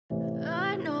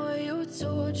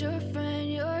told your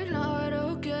friend you're not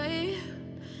okay,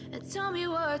 and tell me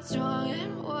what's wrong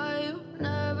and why you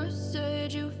never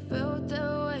said you felt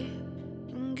that way.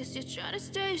 And guess you're trying to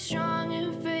stay strong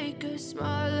and fake a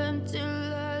smile until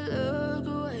I look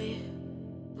away.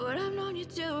 But I've known you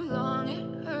too long,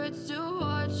 it hurts to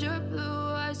watch your blue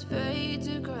eyes fade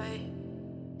to gray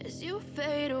as you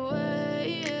fade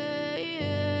away,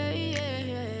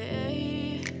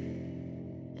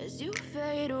 as you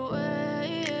fade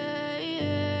away.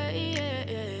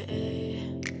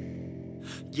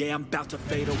 Yeah, I'm about to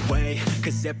fade away,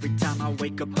 cause every time I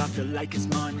wake up I feel like it's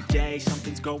Monday.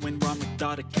 Something's going wrong with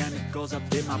all the chemicals up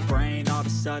in my brain. All of a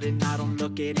sudden I don't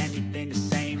look at anything the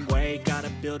same way. Gotta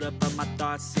build up of my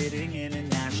thoughts sitting in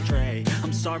an ashtray.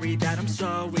 I'm sorry that I'm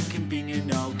so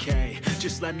inconvenient, okay.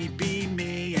 Just let me be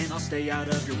me and I'll stay out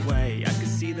of your way. I can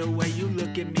see the way you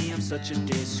look at me, I'm such a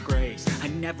disgrace. I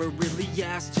never really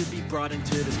asked to be brought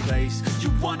into this place. You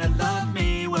wanna love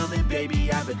me? Well then baby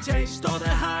I have a taste. All the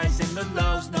highs and the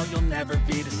lows, no you'll never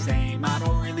be the same. I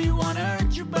don't really wanna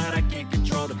hurt you but I can't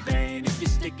control the pain. If you're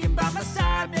sticking by my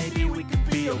side maybe we could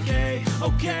be okay.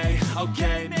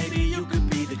 Okay, maybe you could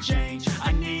be the change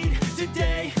I need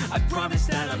today. I promise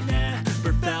that I've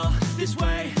never felt this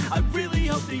way. I really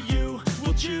hope that you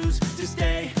will choose to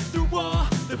stay through all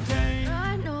the pain.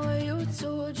 I know you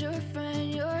told your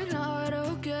friend you're not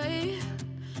okay,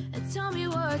 and tell me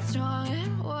what's wrong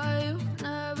and why you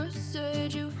never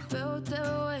said you felt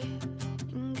that way.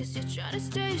 And guess you're trying to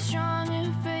stay strong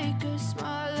and fake a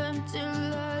smile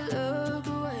until I look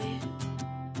away.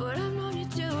 But I've known you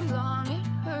too long, it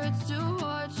hurts to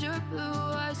watch your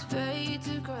blue eyes fade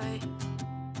to gray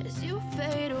as you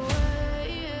fade away,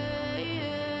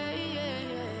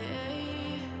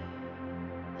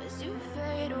 as you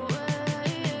fade away,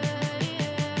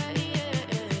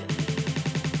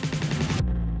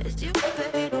 as you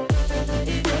fade away.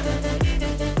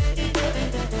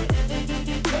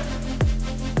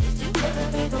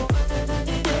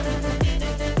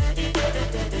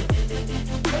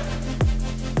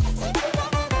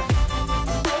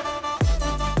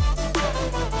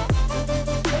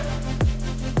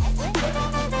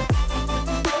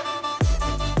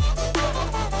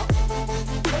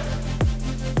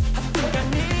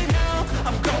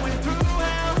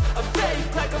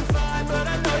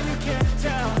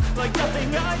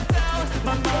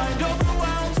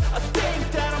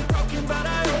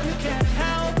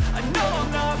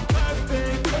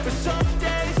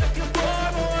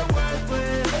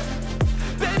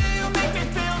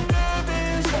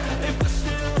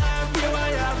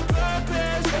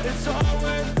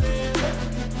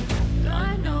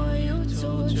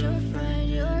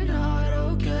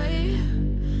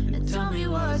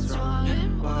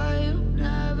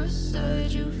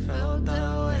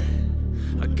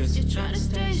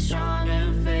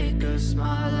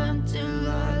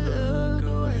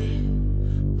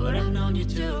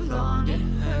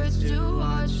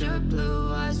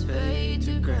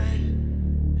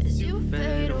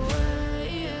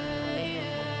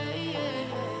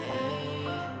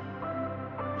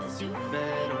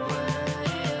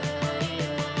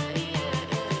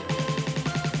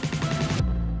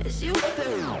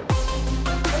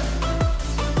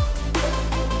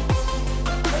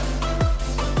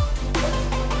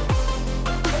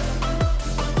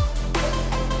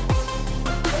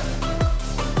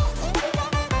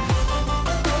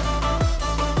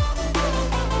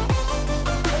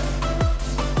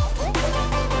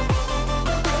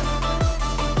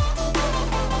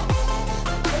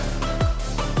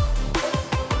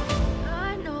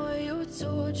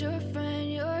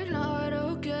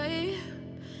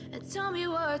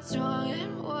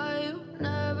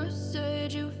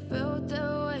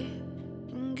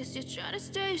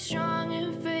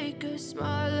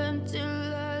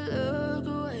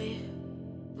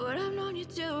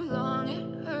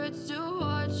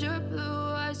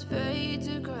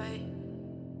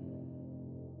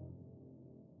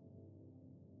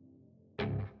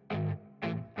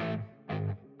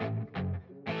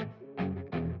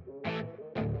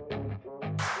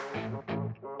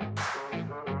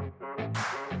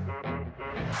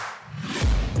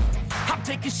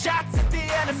 Taking shots at the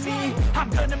enemy, I'm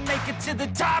gonna make it to the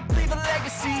top, leave a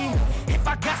legacy. If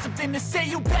I got something to say,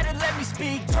 you better let me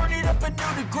speak. Turn it up a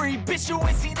new degree, bitch, you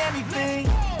ain't seen anything.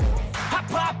 I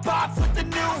pop off with the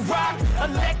new rock,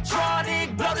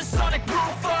 electronic, blow the sonic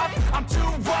roof up. I'm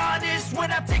too honest when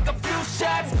I take a few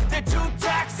shots. They're too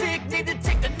toxic, need to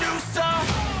take the noose off.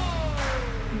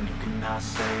 And you cannot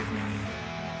save me,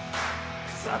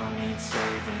 cause I don't need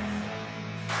saving.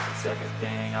 It's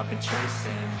everything I've been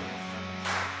chasing,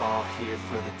 all here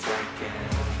for the taking.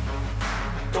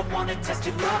 Don't wanna test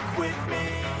your luck with me.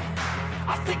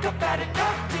 I think I've had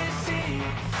enough disease.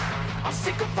 I'm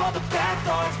sick of all the bad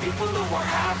thoughts, people who are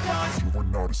half-nots. You are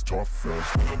not as tough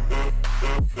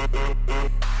as